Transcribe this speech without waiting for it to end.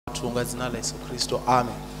bathu ngadzina la Yesu Kristo.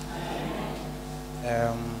 Amen.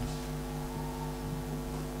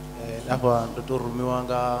 Lapha ndotorumiwa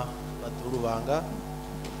nga badulu banga.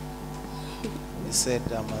 He said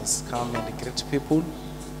I must come and greet people,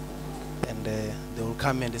 and they will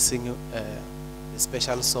come and sing a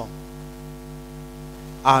special song.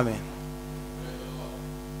 Amen.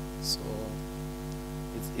 So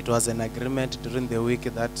it was an agreement during the week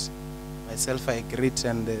that myself I greet,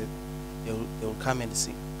 and they will come and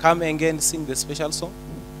sing. Come again, sing the special song.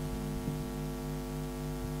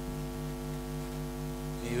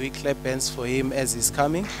 May we clap hands for him as he's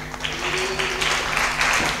coming.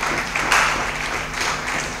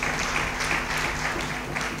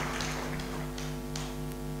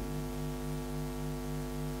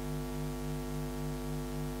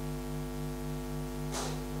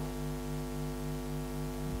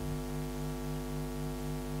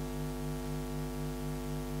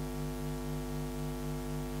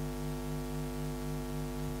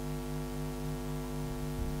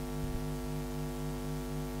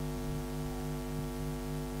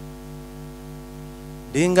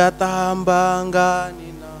 Dingatamba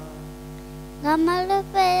nganina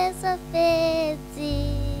ngamalofeso fezi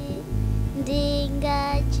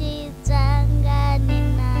ndingachitsanga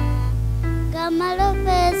nina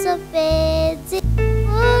ngamalofeso fezi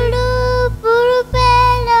pulu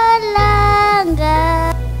pelo langa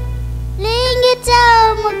lingita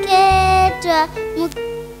muketwa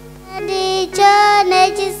ndichone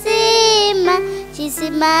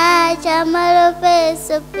chisima cha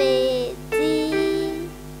malofeso fezi.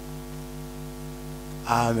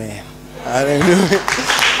 Amen. Hallelujah.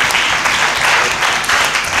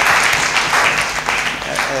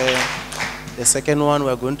 The second one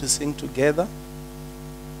we're going to sing together,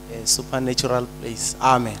 a supernatural place.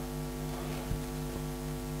 Amen.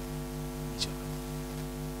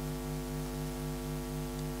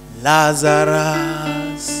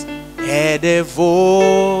 Lazarus had a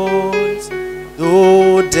voice,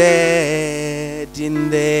 though dead in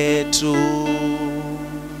the tomb.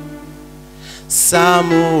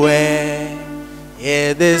 Somewhere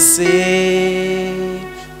at the sea,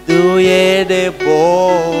 do ye the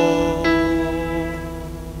boy.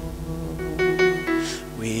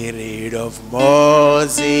 We read of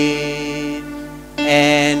Moses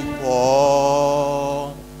and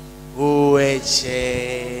Paul, who were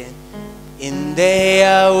chained in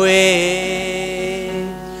their way.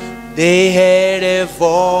 They heard a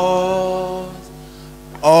voice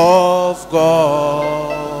of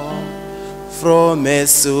God from a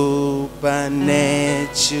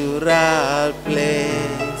supernatural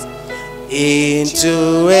place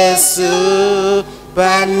into a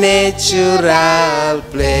supernatural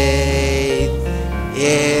place.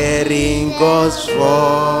 Hearing God's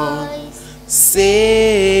voice,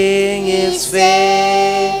 sing His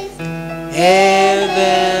face,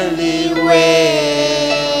 heavenly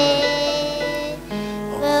way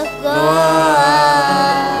of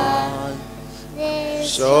God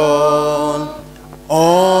shone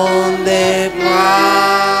on the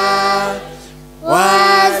ground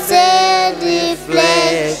was a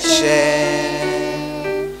reflection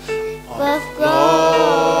of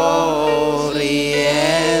glory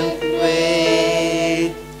and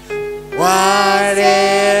faith. What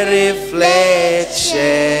a reflection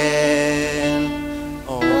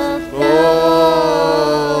of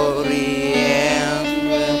glory and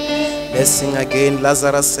faith. Let's sing again.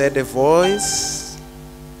 Lazarus said a voice.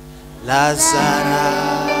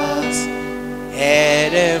 Lazarus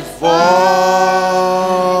had a voice,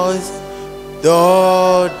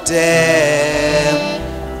 though dead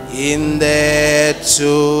in the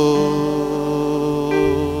tomb.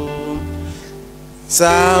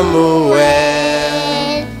 Somewhere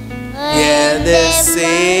near the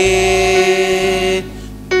sea,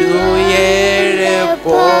 do ye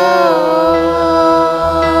report?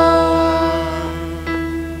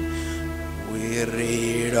 We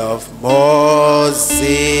read of Moses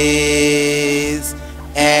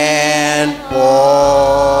and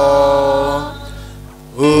Paul,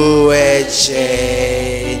 who were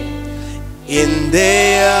chained in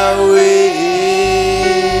their way.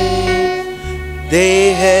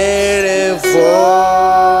 They heard a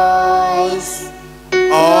voice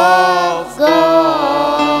of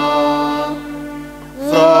God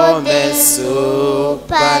from a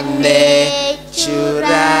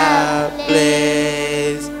supernatural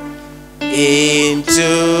place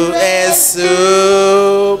into a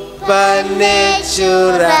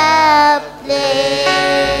supernatural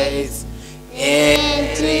place.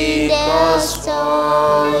 Entering God's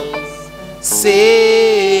voice,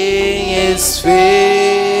 sing His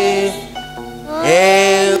faith,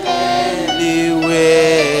 heavenly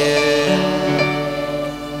way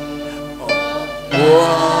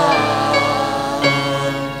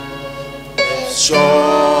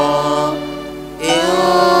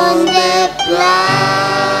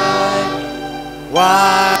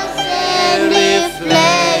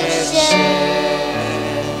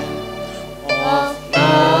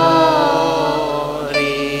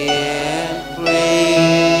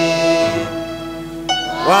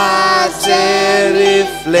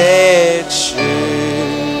reflection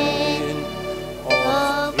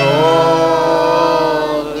of glory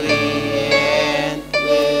and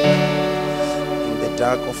grace. In the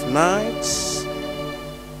dark of night,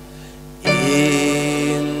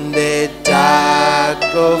 in the dark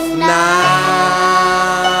of night,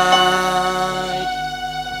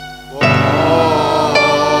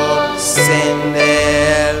 God send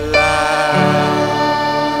a light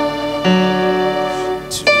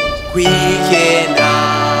to quicken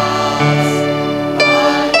us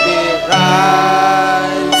at the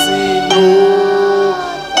rising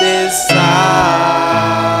of the sun.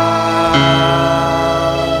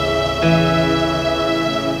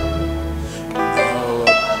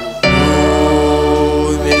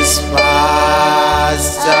 Is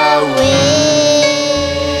passed away.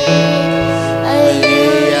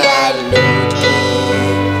 We are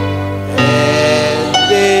looking at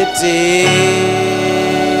the day